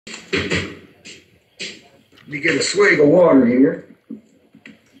Let me get a swig of water here.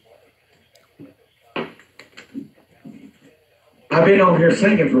 I've been on here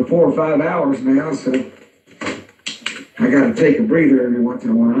singing for 4 or 5 hours now, so I got to take a breather every once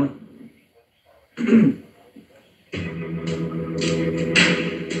in a while.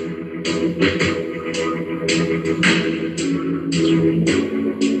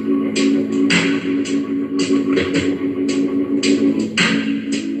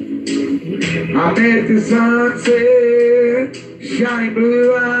 I met the sunset, shiny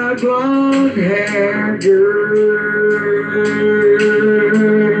blue-eyed, blonde-haired girl.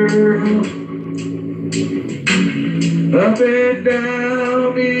 Up and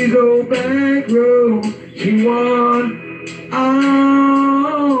down these old back roads, she won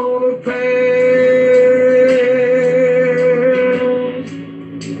all the past.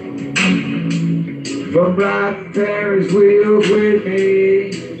 From riding Ferris wheels with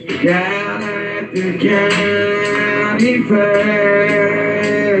me down at the county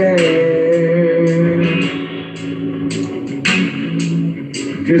fair,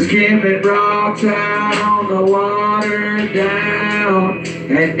 just skipping rocks out on the water down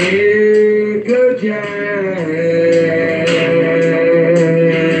at Nickel Jazz,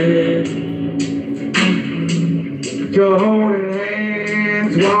 to holding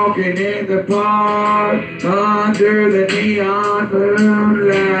hands, walking in the park under the neon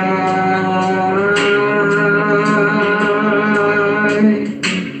moonlight,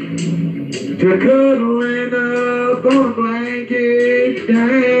 to cuddling up on a blanket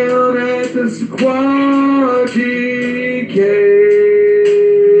down at the Sequatchie Cave.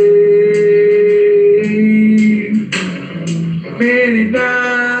 Many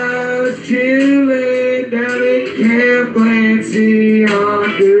nights chilling down in Camp Clancy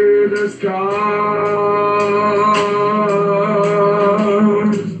under the stars,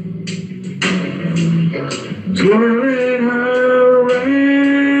 twirling her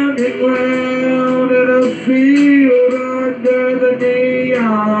around and round in a field under the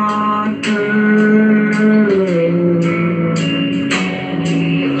neon moon,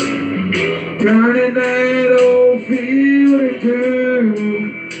 turning that old field into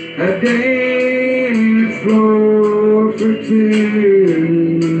a dance floor for two.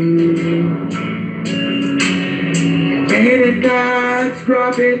 Many nights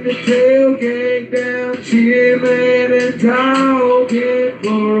dropping the tailgate down, chilling and talking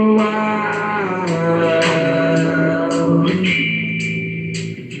for a while.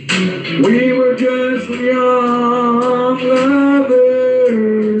 We were just young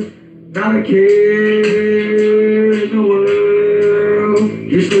lovers, not a care in the world,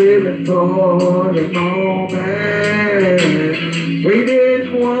 just living for the moment. We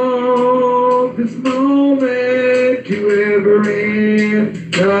didn't want this moment to ever end.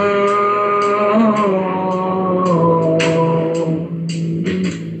 No.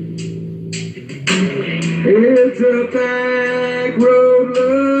 It's a back road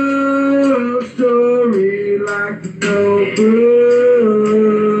love story like the Notebook.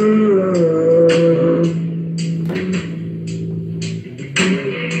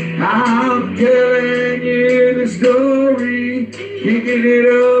 I'm telling you the story, kicking it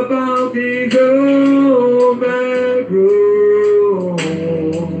up on these old back roads.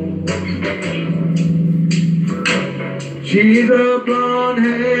 She's a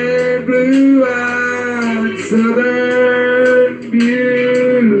blonde-haired, blue-eyed Southern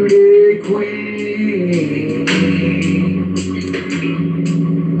beauty queen.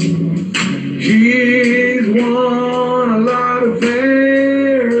 She's won a lot of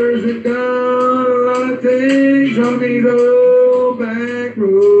fairs and done a lot of things on these old back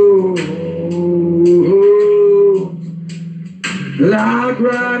roads, like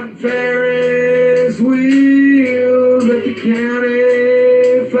riding Ferris wheels at the county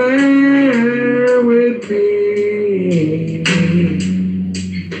fair with me,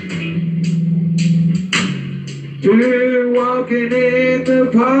 to walking in the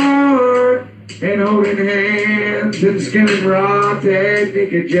park and holding hands and skimming rocks at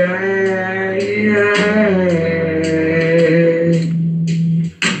Nickel Jazz,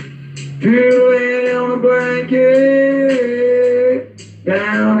 to lay on a blanket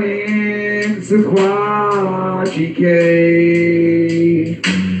down in Sequatchie Cave.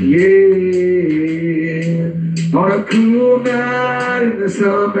 Yeah, on a cool night in the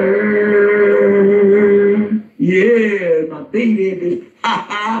summer. Yeah, my feet ended.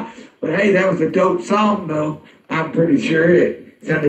 But hey, that was a dope song though. I'm pretty sure it